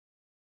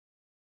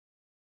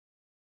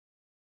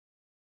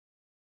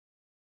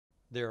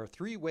There are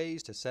three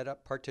ways to set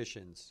up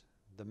partitions: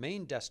 the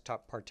main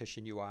desktop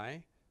partition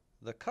UI,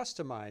 the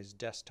customized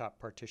desktop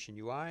partition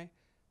UI,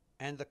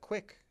 and the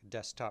quick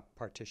desktop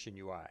partition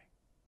UI.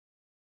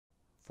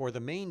 For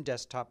the main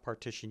desktop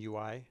partition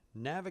UI,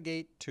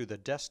 navigate to the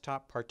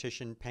desktop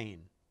partition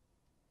pane.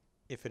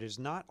 If it is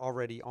not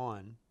already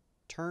on,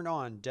 turn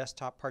on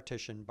desktop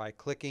partition by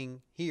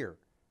clicking here.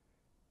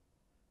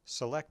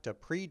 Select a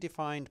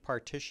predefined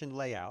partition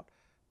layout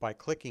by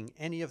clicking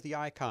any of the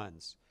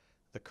icons.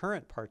 The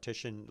current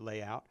partition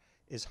layout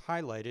is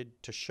highlighted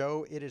to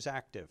show it is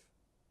active.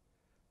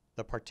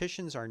 The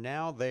partitions are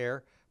now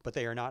there, but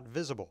they are not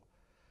visible.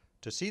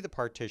 To see the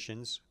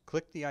partitions,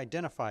 click the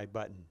Identify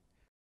button.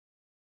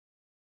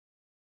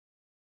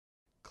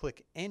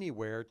 Click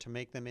anywhere to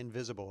make them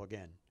invisible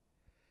again.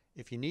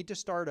 If you need to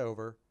start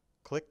over,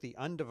 click the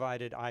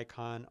undivided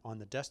icon on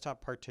the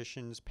desktop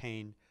partitions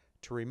pane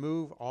to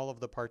remove all of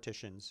the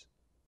partitions.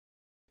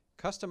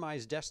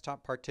 Customize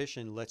desktop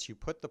partition lets you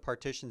put the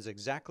partitions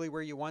exactly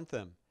where you want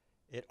them.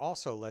 It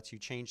also lets you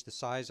change the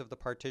size of the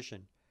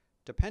partition.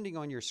 Depending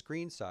on your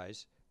screen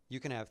size,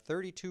 you can have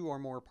 32 or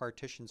more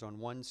partitions on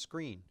one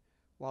screen.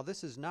 While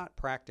this is not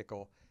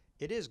practical,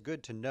 it is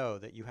good to know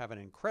that you have an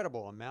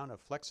incredible amount of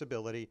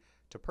flexibility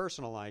to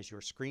personalize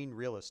your screen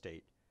real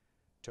estate.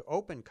 To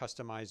open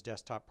Customize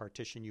Desktop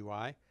Partition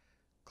UI,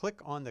 click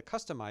on the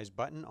Customize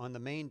button on the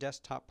main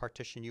Desktop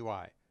Partition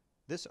UI.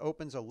 This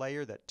opens a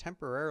layer that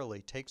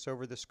temporarily takes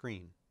over the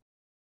screen.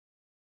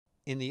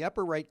 In the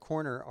upper right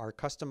corner are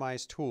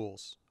Customize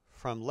tools.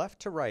 From left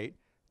to right,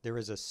 there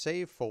is a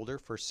Save folder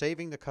for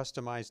saving the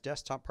customized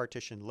desktop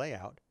partition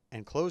layout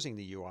and closing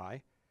the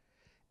UI,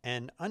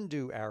 an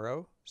Undo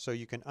arrow so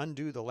you can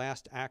undo the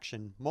last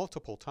action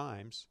multiple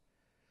times,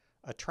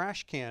 a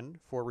trash can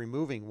for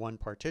removing one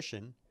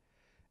partition,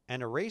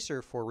 an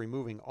eraser for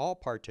removing all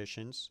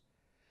partitions,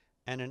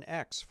 and an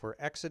X for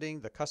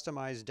exiting the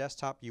customized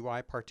desktop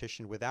UI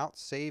partition without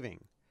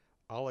saving.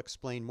 I'll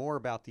explain more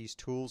about these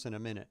tools in a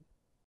minute.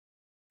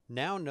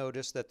 Now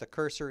notice that the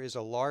cursor is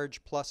a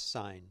large plus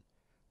sign.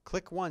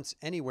 Click once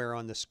anywhere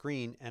on the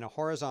screen and a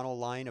horizontal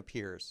line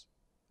appears.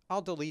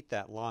 I'll delete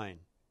that line.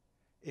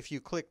 If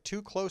you click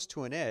too close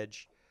to an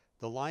edge,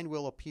 the line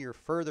will appear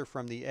further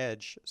from the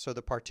edge so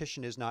the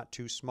partition is not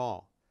too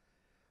small.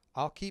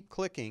 I'll keep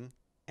clicking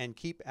and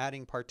keep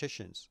adding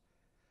partitions.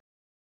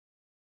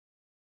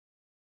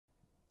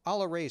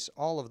 I'll erase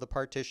all of the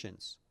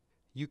partitions.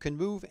 You can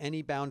move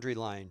any boundary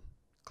line.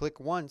 Click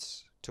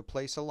once to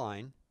place a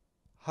line,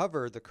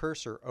 hover the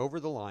cursor over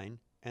the line,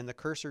 and the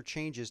cursor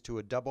changes to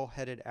a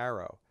double-headed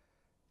arrow.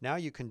 Now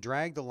you can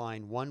drag the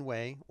line one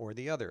way or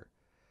the other.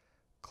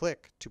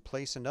 Click to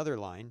place another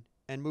line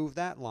and move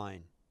that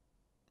line.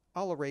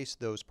 I'll erase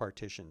those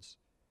partitions.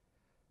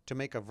 To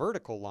make a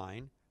vertical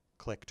line,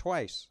 click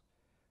twice.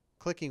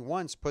 Clicking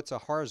once puts a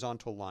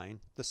horizontal line.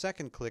 The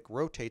second click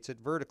rotates it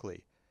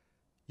vertically.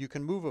 You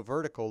can move a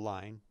vertical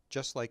line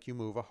just like you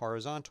move a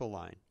horizontal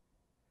line.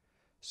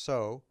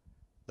 So,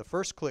 the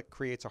first click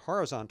creates a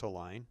horizontal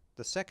line,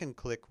 the second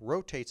click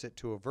rotates it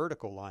to a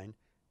vertical line,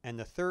 and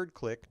the third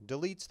click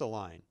deletes the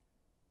line.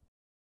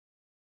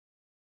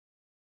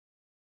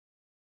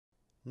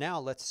 Now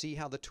let's see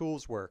how the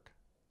tools work.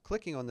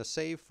 Clicking on the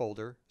Save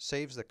folder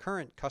saves the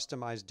current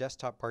customized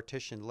desktop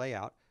partition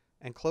layout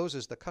and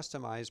closes the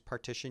customized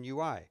partition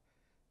UI.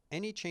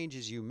 Any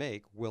changes you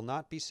make will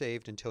not be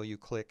saved until you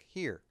click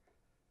here.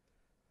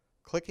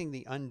 Clicking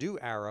the Undo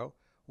arrow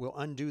will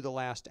undo the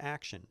last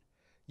action.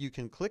 You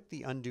can click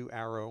the Undo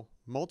arrow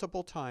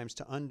multiple times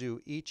to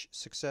undo each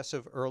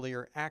successive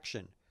earlier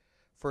action.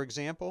 For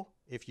example,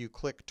 if you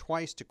click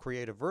twice to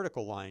create a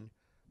vertical line,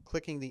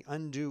 clicking the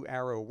Undo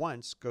arrow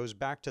once goes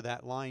back to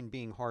that line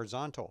being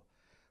horizontal.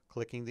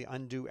 Clicking the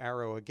Undo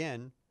arrow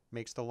again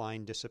makes the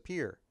line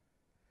disappear.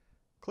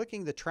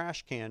 Clicking the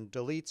trash can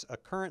deletes a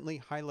currently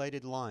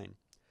highlighted line.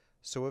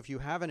 So if you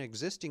have an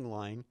existing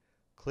line,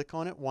 click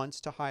on it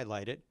once to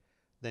highlight it,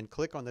 then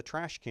click on the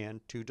trash can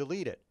to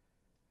delete it.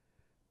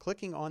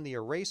 Clicking on the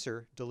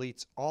eraser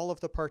deletes all of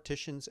the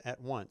partitions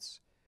at once.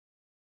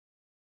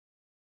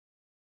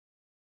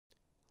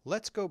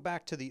 Let's go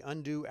back to the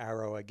Undo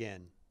arrow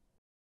again.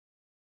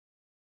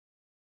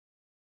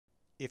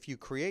 If you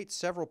create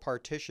several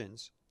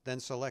partitions, then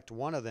select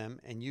one of them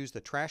and use the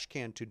trash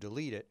can to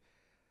delete it,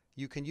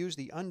 you can use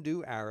the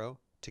Undo arrow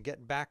to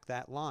get back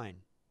that line.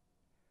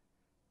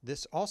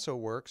 This also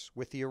works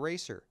with the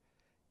eraser.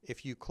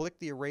 If you click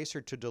the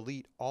eraser to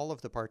delete all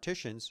of the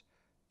partitions,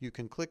 you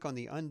can click on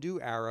the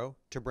Undo arrow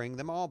to bring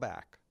them all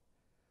back.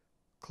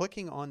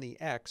 Clicking on the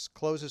X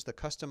closes the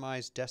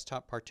customized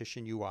desktop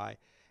partition UI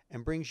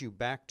and brings you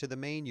back to the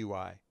main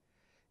UI.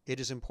 It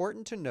is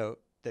important to note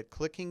that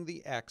clicking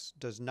the X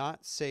does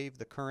not save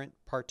the current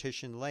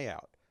partition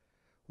layout.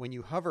 When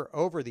you hover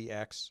over the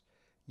X,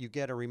 you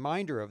get a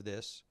reminder of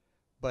this,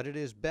 but it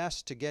is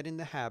best to get in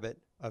the habit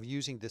of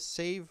using the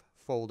Save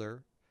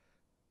folder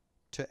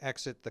to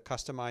exit the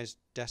customized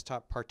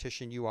desktop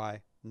partition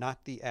UI,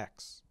 not the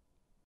X.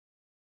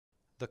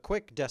 The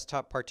quick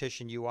desktop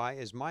partition UI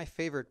is my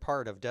favorite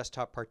part of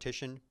desktop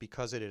partition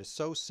because it is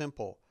so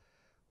simple.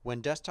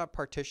 When Desktop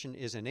Partition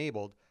is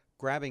enabled,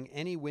 grabbing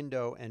any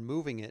window and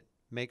moving it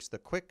makes the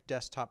Quick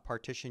Desktop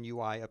Partition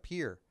UI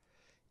appear.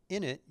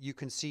 In it, you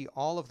can see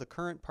all of the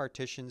current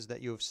partitions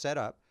that you have set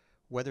up,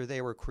 whether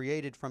they were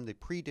created from the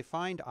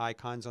predefined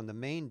icons on the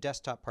main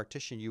Desktop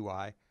Partition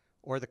UI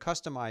or the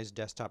customized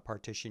Desktop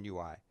Partition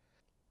UI.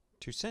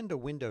 To send a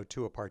window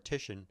to a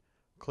partition,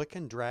 click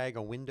and drag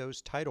a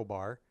window's title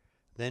bar,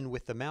 then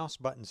with the mouse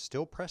button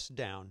still pressed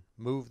down,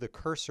 move the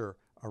cursor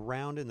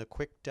around in the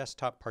Quick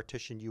Desktop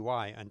Partition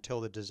UI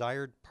until the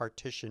desired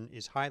partition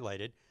is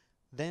highlighted,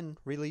 then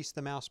release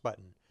the mouse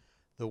button.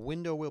 The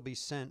window will be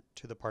sent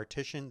to the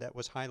partition that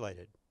was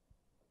highlighted.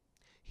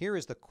 Here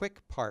is the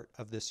quick part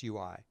of this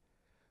UI.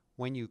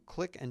 When you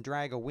click and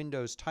drag a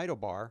window's title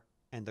bar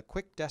and the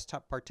Quick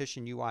Desktop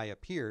Partition UI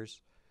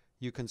appears,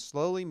 you can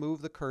slowly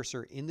move the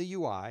cursor in the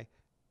UI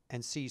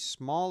and see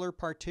smaller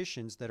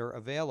partitions that are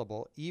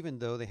available even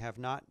though they have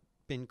not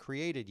been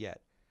created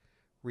yet.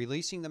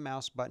 Releasing the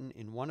mouse button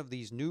in one of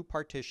these new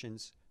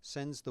partitions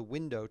sends the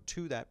window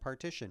to that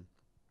partition.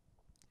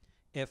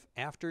 If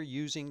after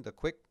using the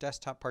Quick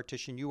Desktop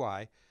Partition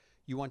UI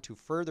you want to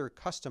further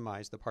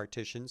customize the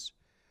partitions,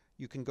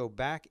 you can go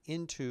back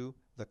into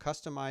the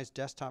Customized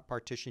Desktop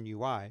Partition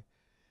UI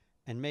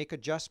and make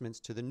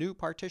adjustments to the new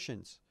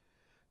partitions.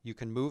 You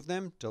can move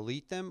them,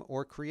 delete them,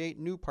 or create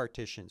new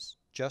partitions.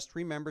 Just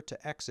remember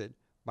to exit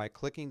by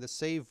clicking the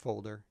Save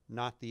folder,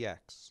 not the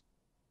X.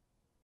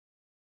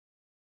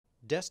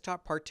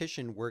 Desktop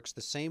Partition works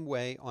the same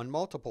way on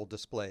multiple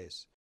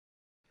displays.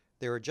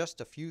 There are just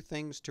a few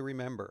things to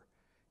remember.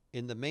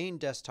 In the main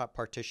Desktop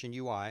Partition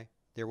UI,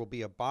 there will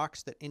be a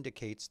box that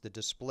indicates the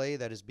display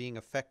that is being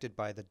affected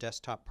by the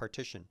desktop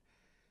partition.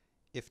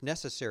 If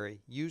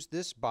necessary, use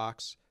this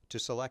box to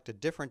select a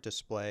different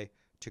display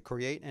to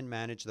create and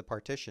manage the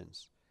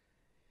partitions.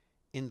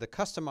 In the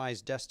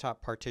Customized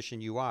Desktop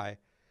Partition UI,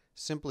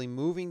 simply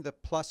moving the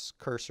plus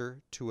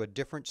cursor to a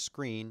different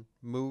screen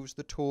moves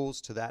the tools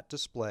to that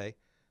display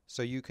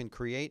so you can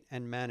create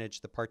and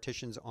manage the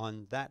partitions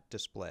on that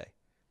display.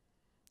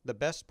 The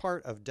best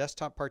part of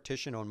Desktop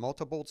Partition on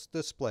multiple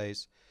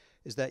displays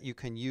is that you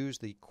can use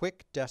the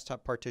Quick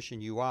Desktop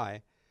Partition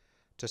UI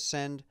to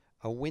send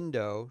a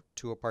window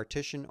to a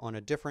partition on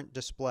a different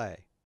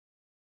display.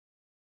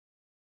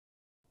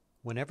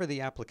 Whenever the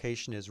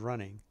application is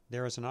running,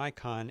 there is an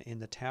icon in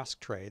the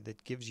task tray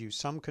that gives you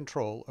some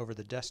control over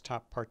the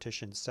desktop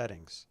partition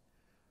settings.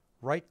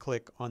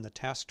 Right-click on the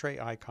task tray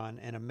icon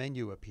and a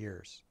menu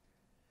appears.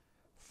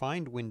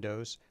 Find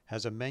Windows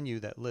has a menu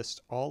that lists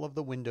all of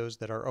the windows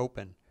that are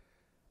open.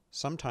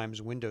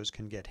 Sometimes windows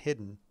can get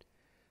hidden.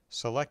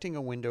 Selecting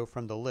a window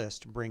from the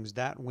list brings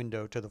that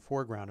window to the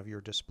foreground of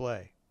your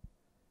display.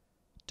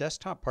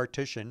 Desktop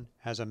Partition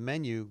has a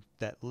menu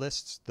that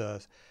lists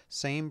the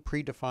same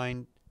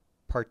predefined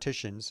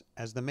partitions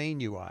as the main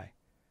UI.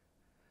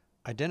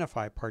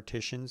 Identify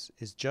Partitions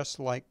is just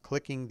like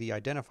clicking the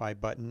Identify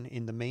button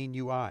in the main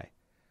UI.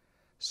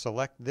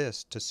 Select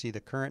this to see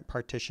the current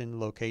partition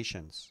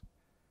locations.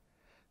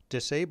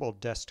 Disable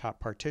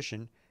Desktop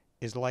Partition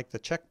is like the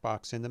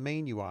checkbox in the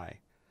main UI.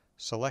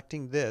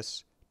 Selecting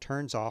this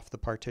turns off the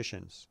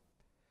partitions.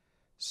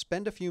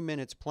 Spend a few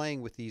minutes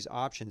playing with these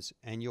options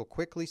and you'll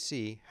quickly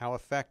see how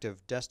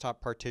effective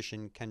Desktop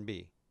Partition can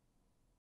be.